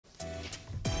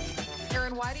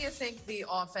Aaron, why do you think the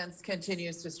offense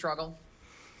continues to struggle?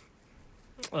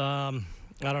 I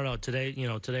don't know.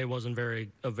 Today wasn't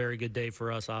a very good day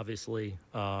for us. Obviously,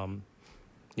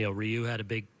 Ryu had a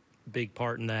big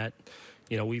part in that.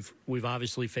 We've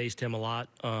obviously faced him a lot.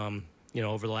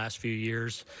 Over the last few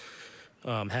years,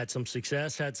 had some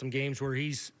success, had some games where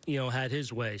he's had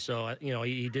his way. So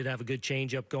he did have a good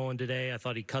changeup going today. I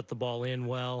thought he cut the ball in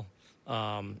well.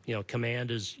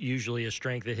 Command is usually a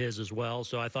strength of his as well.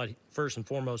 So I thought first and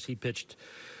foremost he pitched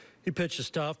his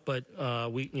stuff, but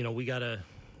we gotta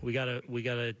get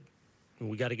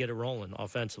it rolling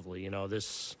offensively.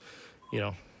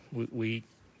 We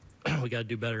we got to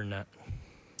do better than that.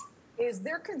 Is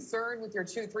there concern with your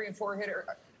 2, 3, and 4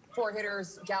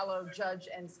 hitters, Gallo, Judge,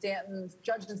 and Stanton?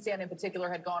 Judge and Stanton in particular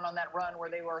had gone on that run where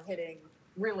they were hitting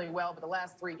really well, but the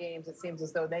last 3 games it seems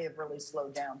as though they have really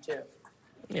slowed down too.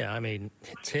 Yeah, I mean,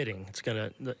 it's hitting. It's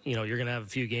you're gonna have a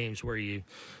few games where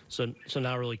so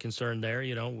not really concerned there.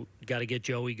 Got to get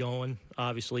Joey going.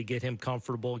 Obviously, get him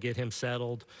comfortable, get him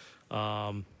settled.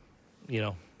 Feel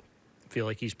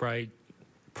like he's probably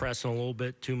pressing a little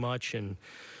bit too much, and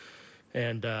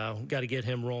got to get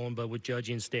him rolling. But with Judge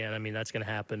and Stan, I mean, that's going to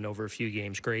happen over a few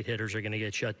games. Great hitters are going to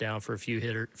get shut down for a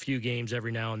few games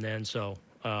every now and then. So,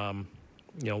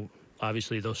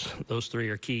 obviously those 3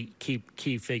 are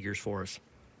key figures for us.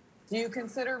 Do you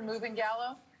consider moving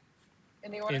Gallo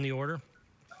in the order? In the order?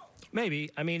 Maybe.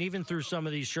 I mean, even through some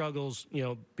of these struggles,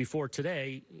 before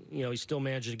today, he still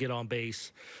managed to get on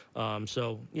base.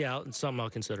 So, yeah, it's something I'll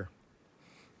consider.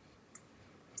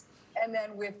 And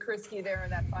then with Krisky there in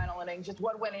that final inning, just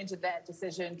what went into that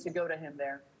decision to go to him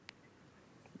there?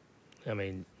 I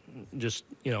mean, just,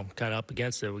 kind of up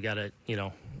against it. We got to,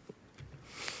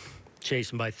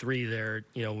 chase him by 3 there.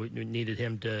 We needed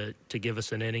him to give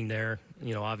us an inning there.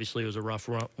 Obviously it was a rough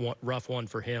one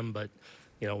for him, but,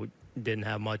 we didn't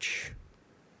have much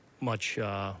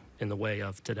in the way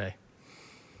of today.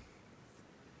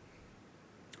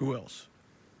 Who else?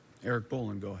 Eric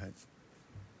Boone, go ahead.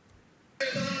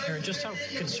 Aaron, just how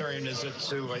concerning is it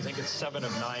to, I think it's 7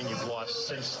 of 9 you've lost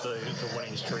since the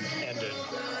winning streak ended,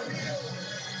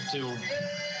 to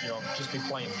just be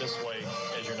playing this way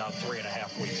as you're now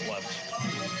 3.5 weeks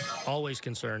left? Always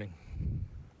concerning.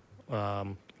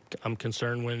 I'm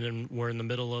concerned when we're in the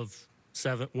middle of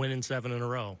winning 7 in a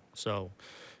row. So,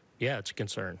 yeah, it's a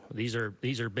concern. These are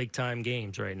big time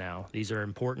games right now. These are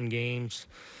important games.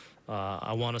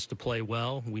 I want us to play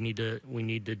well. We need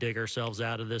to dig ourselves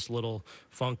out of this little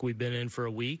funk we've been in for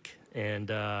a week, and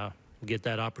get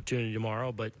that opportunity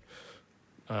tomorrow. But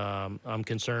I'm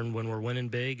concerned when we're winning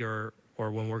big or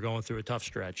when we're going through a tough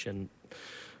stretch, and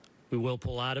we will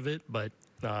pull out of it, but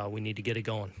we need to get it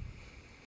going.